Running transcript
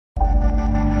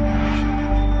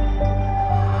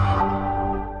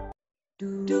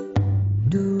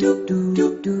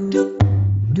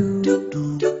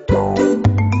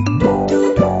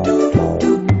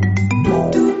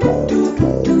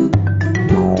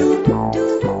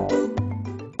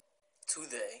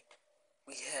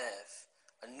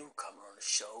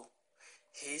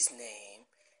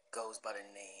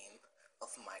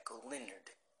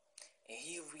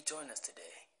join us today.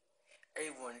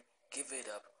 Everyone, give it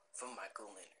up for Michael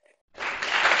Leonard.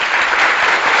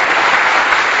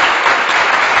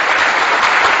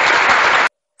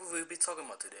 What will we be talking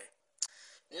about today?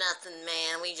 Nothing,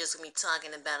 man. We just gonna be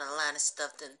talking about a lot of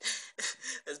stuff that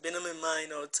has been on my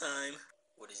mind all the time.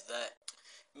 What is that?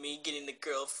 Me getting a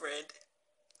girlfriend.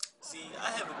 See,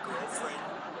 I have a girlfriend,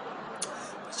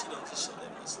 but she don't show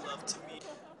that much love to me.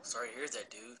 Sorry to hear that,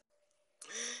 dude.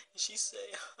 She say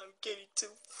I'm getting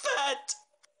too fat.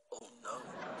 Oh no. On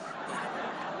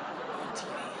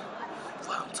TV,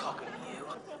 while I'm talking to you,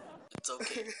 it's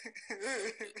okay.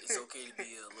 It's okay to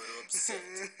be a little upset.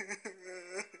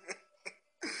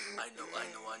 I know.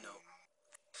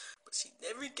 But she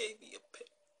never gave me a pic.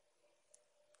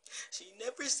 She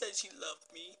never said she loved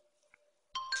me.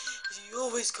 She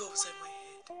always goes at my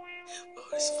head. Oh,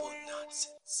 this full of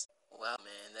nonsense. Wow,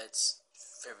 man, that's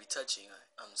very touching.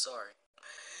 I'm sorry.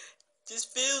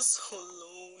 Just feels so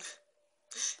alone.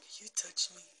 Can you touch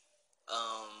me? I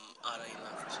don't even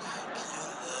know. Can you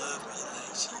love me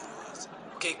like she was?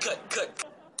 Okay, cut.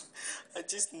 I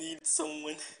just need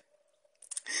someone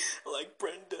like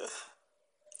Brenda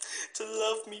to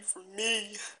love me for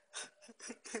me.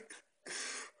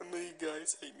 I know you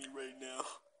guys hate me right now,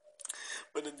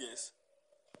 but then yes.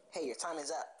 Hey, your time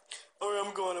is up. Alright,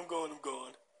 I'm going.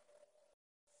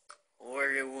 Or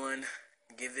everyone,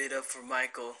 give it up for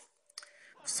Michael.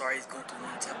 Sorry he's going through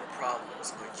one type of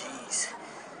problems, but jeez,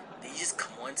 did you just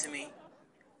come on to me?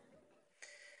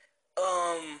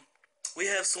 We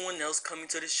have someone else coming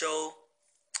to the show.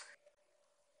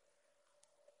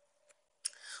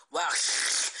 Wow,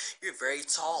 you're very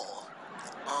tall.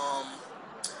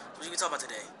 What are we talking about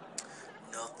today?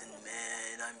 Nothing,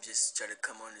 man. I'm just trying to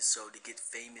come on the show to get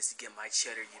famous, to get my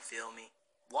cheddar, you feel me?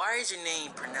 Why is your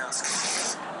name pronounced?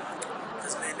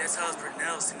 Because, man, that's how it's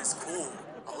pronounced and it's cool.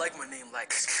 I like my name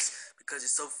like because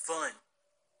it's so fun.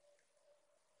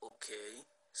 Okay,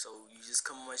 so you just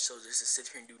come on my show just to sit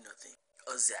here and do nothing.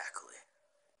 Exactly.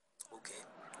 Okay,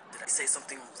 did I say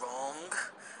something wrong?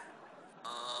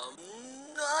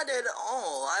 Not at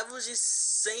all. I was just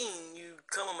saying you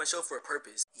come on my show for a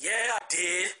purpose. Yeah, I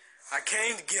did. I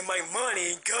came to get my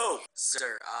money and go.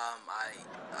 Sir, I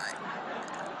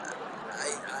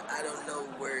don't know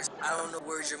where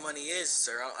your money is,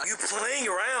 sir. You playing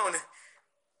around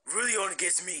really only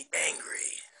gets me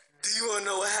angry. Do you want to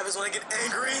know what happens when I get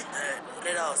angry? Not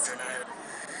at all, sir. Not at all.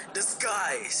 The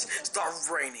skies start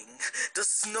raining. The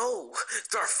snow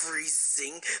start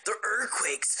freezing. The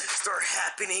earthquakes start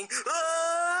happening.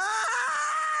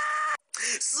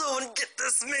 Someone get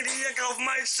this maniac off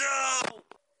my show!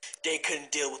 They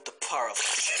couldn't deal with the power of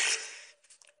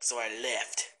so I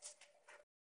left.